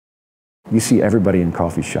You see everybody in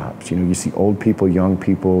coffee shops. You see old people, young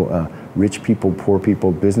people, rich people, poor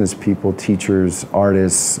people, business people, teachers,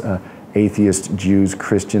 artists, atheists, Jews,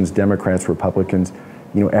 Christians, Democrats, Republicans.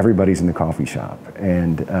 Everybody's in the coffee shop.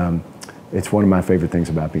 And it's one of my favorite things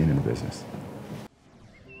about being in the business.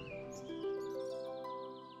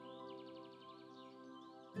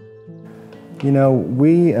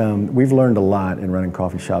 We've learned a lot in running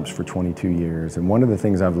coffee shops for 22 years. And one of the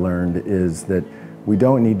things I've learned is that we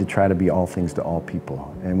don't need to try to be all things to all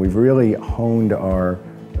people. And we've really honed our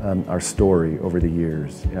story over the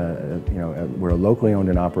years. We're a locally owned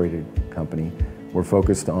and operated company. We're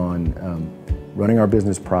focused on running our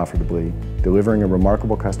business profitably, delivering a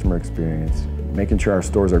remarkable customer experience, making sure our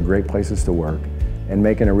stores are great places to work, and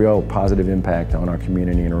making a real positive impact on our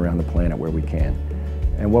community and around the planet where we can.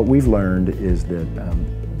 And what we've learned is that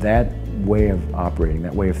that way of operating,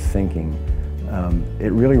 that way of thinking,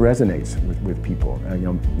 it really resonates with people.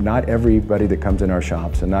 Not everybody that comes in our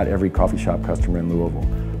shops and not every coffee shop customer in Louisville,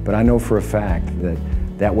 but I know for a fact that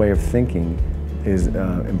that way of thinking is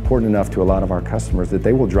important enough to a lot of our customers that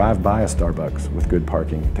they will drive by a Starbucks with good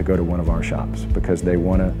parking to go to one of our shops because they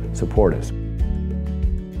want to support us.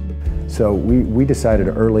 So we decided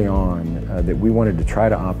early on that we wanted to try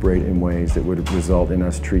to operate in ways that would result in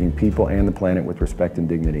us treating people and the planet with respect and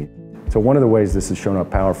dignity. So one of the ways this has shown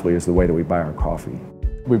up powerfully is the way that we buy our coffee.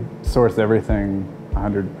 We source everything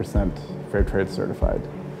 100% fair trade certified.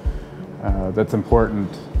 That's important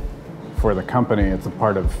for the company. It's a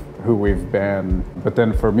part of who we've been. But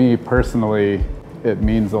then for me personally, it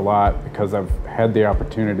means a lot because I've had the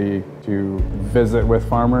opportunity to visit with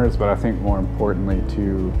farmers, but I think more importantly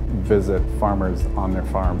to visit farmers on their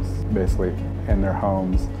farms, basically in their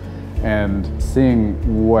homes, and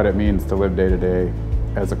seeing what it means to live day to day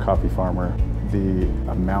as a coffee farmer. The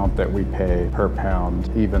amount that we pay per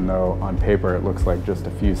pound, even though on paper it looks like just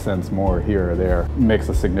a few cents more here or there, makes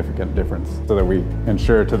a significant difference so that we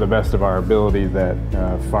ensure to the best of our ability that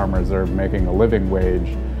farmers are making a living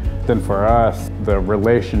wage. Then for us, the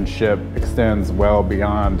relationship extends well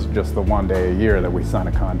beyond just the one day a year that we sign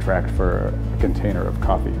a contract for a container of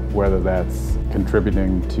coffee, whether that's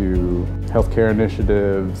contributing to healthcare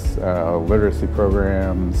initiatives, literacy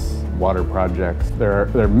programs, water projects. There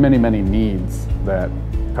are many, many needs that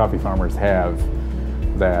coffee farmers have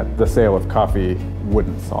that the sale of coffee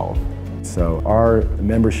wouldn't solve. So our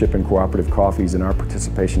membership in Cooperative Coffees and our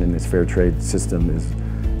participation in this fair trade system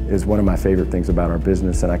is one of my favorite things about our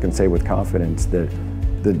business, and I can say with confidence that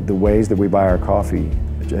the ways that we buy our coffee,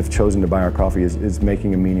 have chosen to buy our coffee, is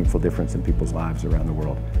making a meaningful difference in people's lives around the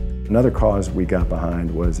world. Another cause we got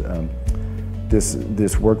behind was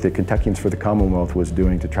this work that Kentuckians for the Commonwealth was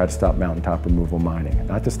doing to try to stop mountaintop removal mining.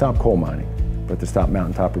 Not to stop coal mining, but to stop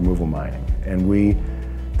mountaintop removal mining. And we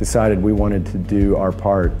decided we wanted to do our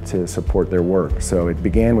part to support their work. So it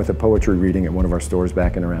began with a poetry reading at one of our stores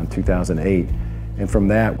back in around 2008. And from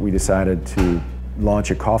that, we decided to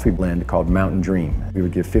launch a coffee blend called Mountain Dream. We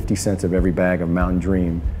would give 50 cents of every bag of Mountain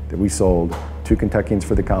Dream that we sold to Kentuckians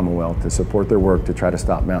for the Commonwealth to support their work to try to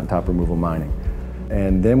stop mountaintop removal mining.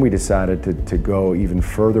 And then we decided to go even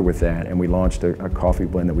further with that, and we launched a coffee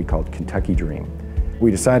blend that we called Kentucky Dream.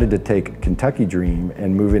 We decided to take Kentucky Dream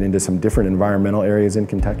and move it into some different environmental areas in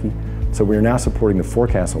Kentucky. So we are now supporting the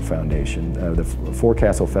Forecastle Foundation. The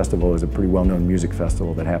Forecastle Festival is a pretty well-known music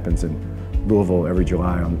festival that happens in Louisville every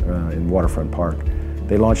July in Waterfront Park.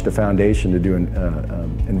 They launched a foundation to do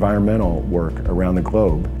environmental work around the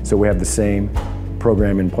globe. So we have the same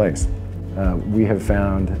program in place. We have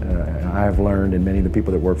found, I have learned, and many of the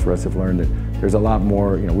people that work for us have learned that there's a lot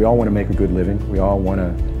more. We all want to make a good living. We all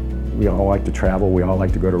like to travel. We all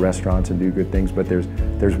like to go to restaurants and do good things. But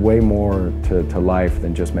there's way more to life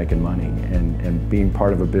than just making money. And being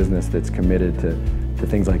part of a business that's committed to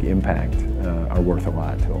things like impact are worth a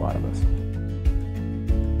lot to a lot of us.